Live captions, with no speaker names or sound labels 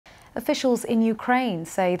Officials in Ukraine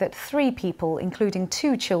say that 3 people, including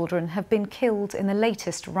 2 children, have been killed in the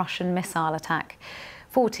latest Russian missile attack.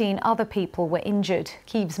 14 other people were injured.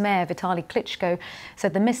 Kyiv's mayor, Vitaly Klitschko,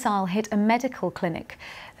 said the missile hit a medical clinic.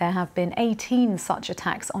 There have been 18 such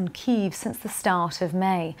attacks on Kyiv since the start of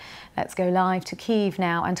May. Let's go live to Kyiv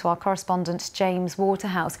now and to our correspondent, James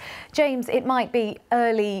Waterhouse. James, it might be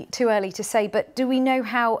too early to say, but do we know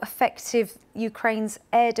how effective Ukraine's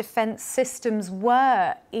air defence systems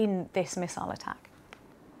were in this missile attack?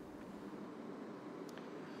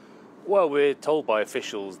 Well, we're told by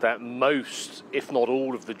officials that most, if not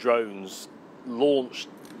all, of the drones launched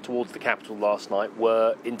towards the capital last night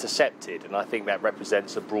were intercepted, and I think that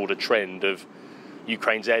represents a broader trend of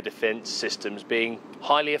Ukraine's air defence systems being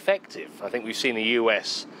highly effective. I think we've seen the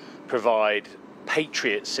US provide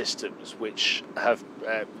Patriot systems, which have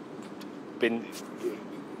been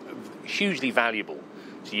hugely valuable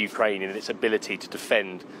to Ukraine in its ability to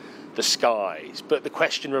defend the skies. But the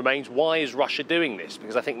question remains, why is Russia doing this?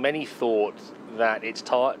 Because I think many thought that its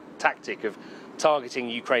tactic of targeting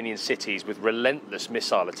Ukrainian cities with relentless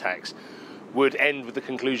missile attacks would end with the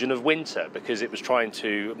conclusion of winter, because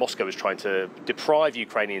Moscow was trying to deprive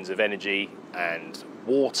Ukrainians of energy and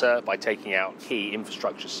water by taking out key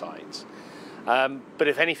infrastructure sites. But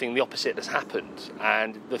if anything, the opposite has happened.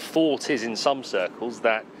 And the thought is in some circles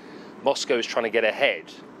that Moscow is trying to get ahead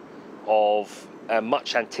of a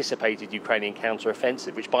much anticipated Ukrainian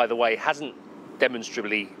counter-offensive, which, by the way, hasn't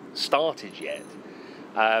demonstrably started yet.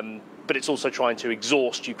 But it's also trying to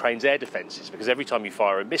exhaust Ukraine's air defences, because every time you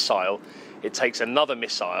fire a missile, it takes another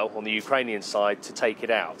missile on the Ukrainian side to take it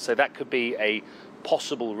out. So that could be a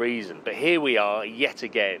possible reason. But here we are yet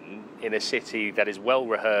again in a city that is well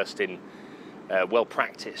rehearsed well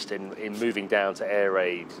practiced in moving down to air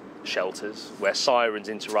raid shelters, where sirens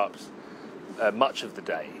interrupt much of the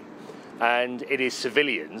day. And it is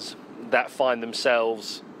civilians that find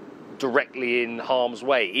themselves directly in harm's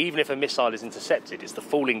way. Even if a missile is intercepted, it's the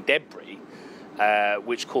falling debris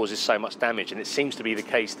which causes so much damage. And it seems to be the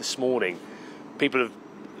case this morning. People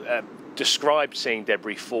have described seeing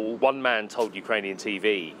debris fall. One man told Ukrainian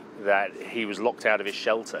TV that he was locked out of his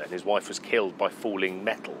shelter and his wife was killed by falling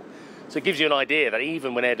metal. So it gives you an idea that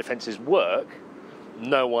even when air defences work,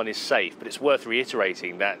 no one is safe. But it's worth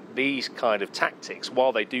reiterating that these kind of tactics,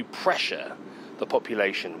 while they do pressure the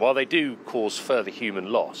population, while they do cause further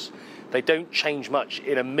human loss, they don't change much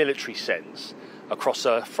in a military sense across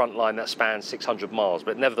a front line that spans 600 miles.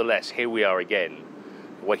 But nevertheless, here we are again,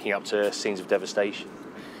 waking up to scenes of devastation.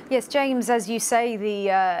 Yes, James, as you say,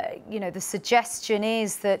 the suggestion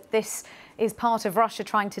is that this is part of Russia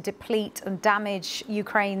trying to deplete and damage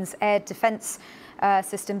Ukraine's air defence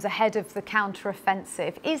systems ahead of the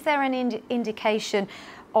counter-offensive. Is there an indication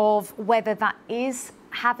of whether that is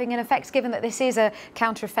having an effect, given that this is a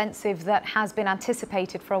counter-offensive that has been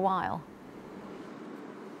anticipated for a while?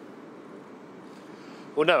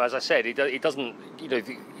 Well, no, as I said, it doesn't,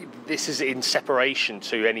 this is in separation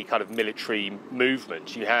to any kind of military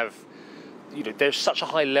movement. There's such a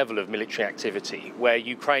high level of military activity where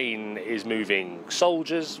Ukraine is moving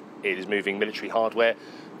soldiers, it is moving military hardware,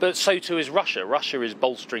 but so too is Russia. Russia is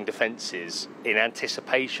bolstering defences in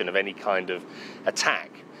anticipation of any kind of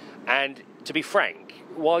attack. And to be frank,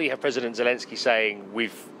 while you have President Zelensky saying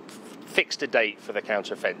we've fixed a date for the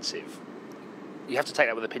counter-offensive, you have to take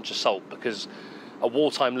that with a pinch of salt, because a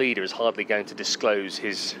wartime leader is hardly going to disclose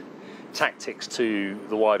his tactics to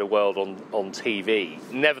the wider world on TV.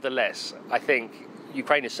 Nevertheless, I think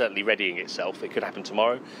Ukraine is certainly readying itself. It could happen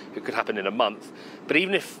tomorrow, it could happen in a month. But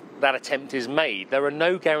even if that attempt is made, there are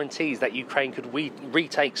no guarantees that Ukraine could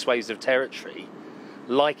retake swathes of territory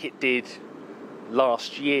like it did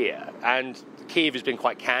last year. And Kyiv has been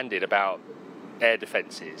quite candid about air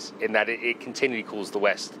defences, in that it continually calls the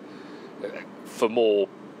West for more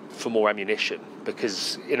ammunition,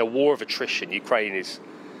 because in a war of attrition, Ukraine is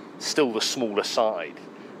still the smaller side.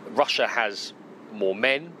 Russia has more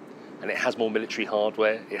men, and it has more military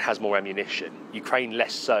hardware, it has more ammunition. Ukraine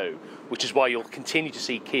less so, which is why you'll continue to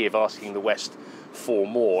see Kyiv asking the West for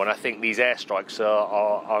more. And I think these airstrikes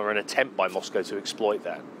are an attempt by Moscow to exploit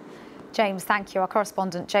that. James, thank you. Our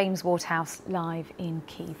correspondent James Waterhouse live in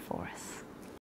Kyiv for us.